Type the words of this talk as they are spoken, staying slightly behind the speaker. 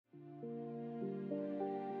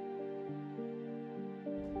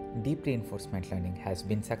Deep reinforcement learning has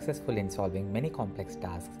been successful in solving many complex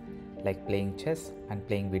tasks like playing chess and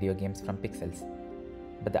playing video games from pixels.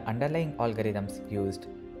 But the underlying algorithms used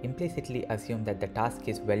implicitly assume that the task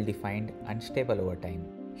is well defined and stable over time.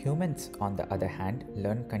 Humans, on the other hand,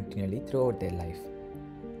 learn continually throughout their life.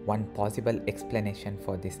 One possible explanation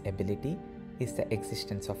for this ability is the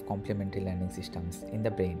existence of complementary learning systems in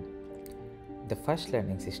the brain. The first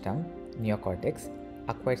learning system, neocortex,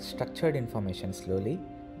 acquires structured information slowly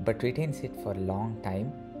but retains it for a long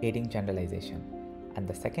time, aiding generalization. And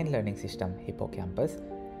the second learning system, hippocampus,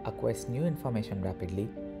 acquires new information rapidly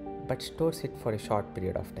but stores it for a short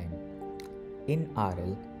period of time. In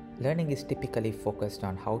RL, learning is typically focused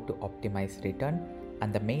on how to optimize return,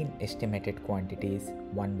 and the main estimated quantity is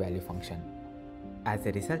one value function. As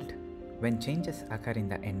a result, when changes occur in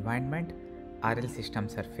the environment, RL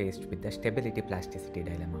systems are faced with the stability plasticity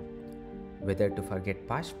dilemma. Whether to forget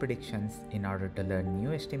past predictions in order to learn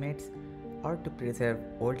new estimates, or to preserve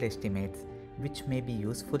old estimates which may be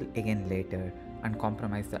useful again later and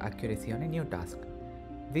compromise the accuracy on a new task.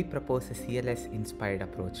 We propose a CLS-inspired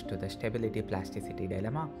approach to the stability plasticity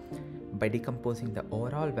dilemma by decomposing the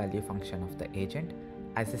overall value function of the agent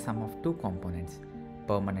as a sum of two components,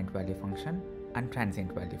 permanent value function and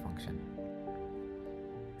transient value function.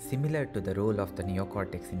 Similar to the role of the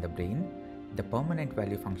neocortex in the brain, the permanent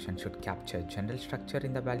value function should capture general structure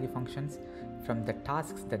in the value functions from the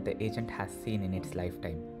tasks that the agent has seen in its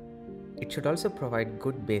lifetime. It should also provide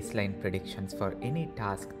good baseline predictions for any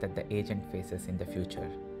task that the agent faces in the future.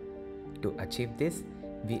 To achieve this,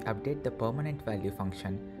 we update the permanent value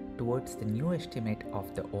function towards the new estimate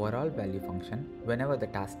of the overall value function whenever the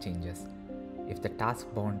task changes. If the task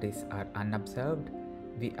boundaries are unobserved,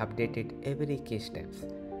 we update it every case steps.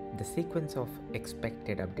 The sequence of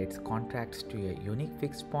expected updates contracts to a unique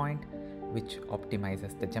fixed point, which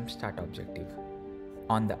optimizes the jumpstart objective.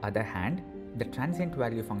 On the other hand, the transient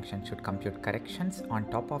value function should compute corrections on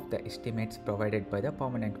top of the estimates provided by the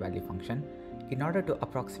permanent value function in order to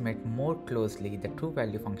approximate more closely the true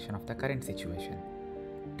value function of the current situation.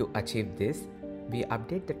 To achieve this, we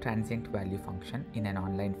update the transient value function in an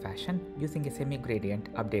online fashion using a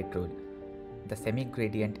semi-gradient update rule. The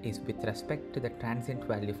semi-gradient is with respect to the transient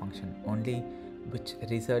value function only, which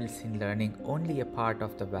results in learning only a part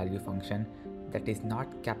of the value function that is not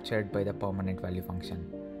captured by the permanent value function.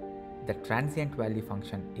 The transient value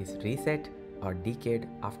function is reset or decayed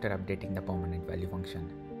after updating the permanent value function.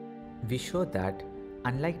 We show that,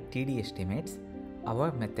 unlike TD estimates,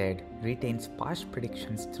 our method retains past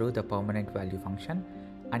predictions through the permanent value function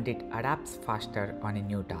and it adapts faster on a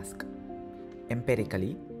new task.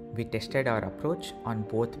 Empirically, we tested our approach on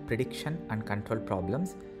both prediction and control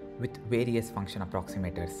problems with various function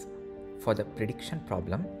approximators. For the prediction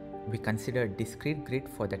problem, we considered discrete grid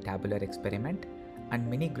for the tabular experiment and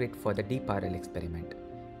mini grid for the deep RL experiment.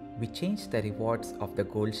 We changed the rewards of the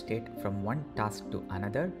goal state from one task to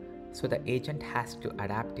another, so the agent has to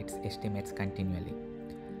adapt its estimates continually.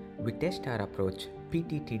 We test our approach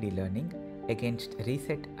PT-TD learning against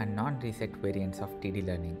reset and non-reset variants of TD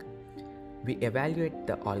learning. We evaluate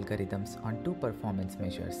the algorithms on two performance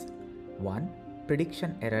measures. One,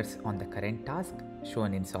 prediction errors on the current task,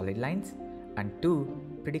 shown in solid lines, and two,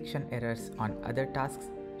 prediction errors on other tasks,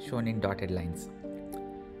 shown in dotted lines.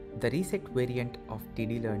 The reset variant of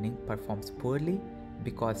TD learning performs poorly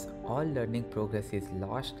because all learning progress is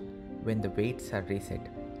lost when the weights are reset,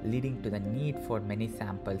 leading to the need for many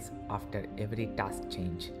samples after every task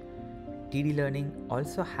change. TD learning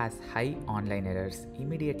also has high online errors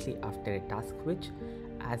immediately after a task switch,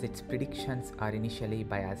 as its predictions are initially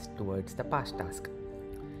biased towards the past task.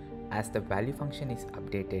 As the value function is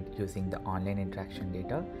updated using the online interaction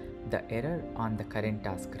data, the error on the current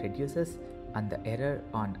task reduces and the error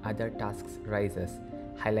on other tasks rises,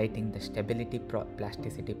 highlighting the stability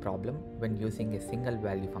plasticity problem when using a single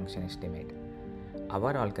value function estimate.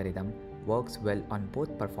 Our algorithm works well on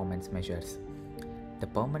both performance measures. The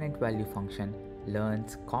permanent value function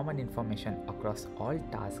learns common information across all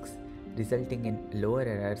tasks, resulting in lower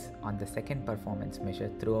errors on the second performance measure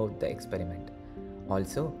throughout the experiment.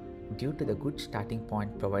 Also, due to the good starting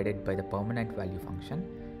point provided by the permanent value function,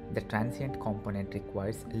 the transient component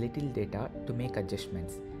requires little data to make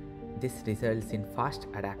adjustments. This results in fast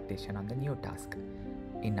adaptation on the new task.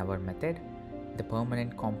 In our method, the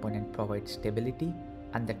permanent component provides stability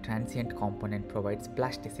and the transient component provides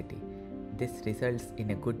plasticity. This results in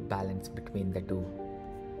a good balance between the two.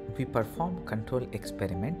 We performed control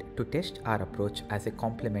experiment to test our approach as a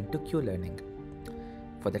complement to Q-learning.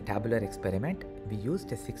 For the tabular experiment, we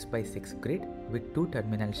used a 6x6 grid with two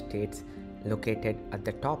terminal states located at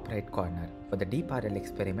the top right corner. For the deep RL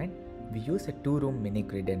experiment, We use a 2-room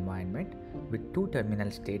mini-grid environment with 2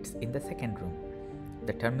 terminal states in the second room.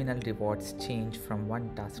 The terminal rewards change from one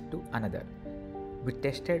task to another. We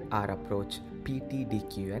tested our approach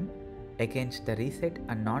PT-DQN against the reset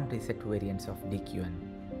and non-reset variants of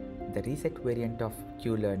DQN. The reset variant of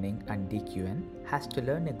Q-learning and DQN has to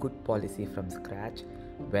learn a good policy from scratch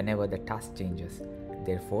whenever the task changes.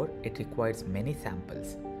 Therefore, it requires many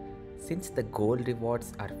samples. Since the goal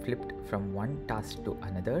rewards are flipped from one task to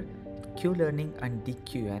another, Q-learning and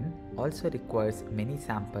DQN also requires many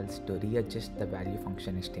samples to readjust the value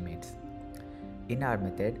function estimates. In our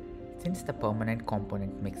method, since the permanent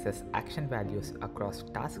component mixes action values across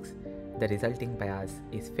tasks, the resulting bias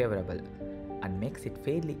is favorable and makes it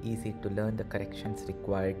fairly easy to learn the corrections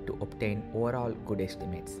required to obtain overall good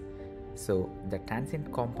estimates. So, the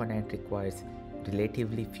transient component requires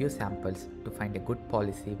relatively few samples to find a good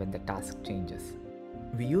policy when the task changes.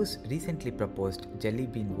 We use recently proposed Jelly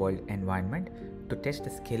Bean World environment to test the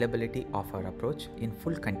scalability of our approach in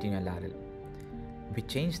full continual RL. We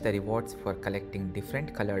change the rewards for collecting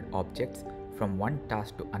different colored objects from one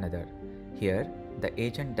task to another. Here, the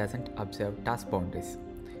agent doesn't observe task boundaries.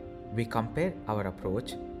 We compare our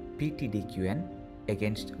approach PT-DQN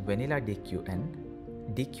against vanilla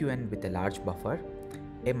DQN, DQN with a large buffer,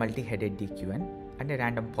 a multi-headed DQN, and a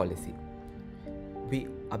random policy. We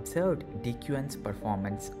observed DQN's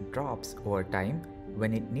performance drops over time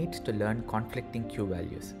when it needs to learn conflicting Q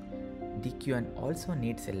values. DQN also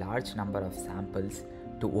needs a large number of samples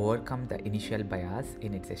to overcome the initial bias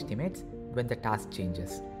in its estimates when the task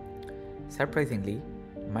changes. Surprisingly,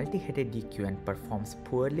 multi-headed DQN performs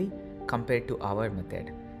poorly compared to our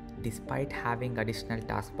method, despite having additional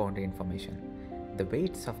task boundary information. The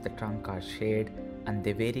weights of the trunk are shared and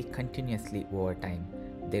they vary continuously over time.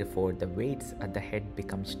 Therefore, the weights at the head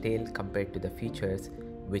become stale compared to the features,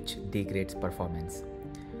 which degrades performance.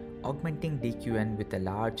 Augmenting DQN with a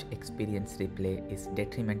large experience replay is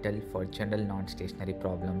detrimental for general non-stationary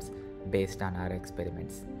problems based on our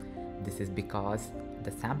experiments. This is because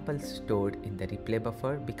the samples stored in the replay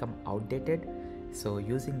buffer become outdated, so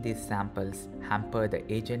using these samples hamper the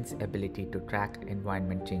agent's ability to track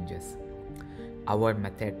environment changes. Our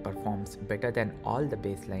method performs better than all the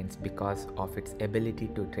baselines because of its ability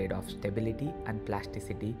to trade off stability and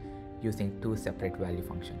plasticity using 2 separate value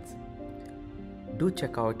functions. Do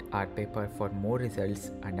check out our paper for more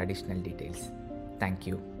results and additional details. Thank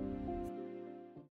you.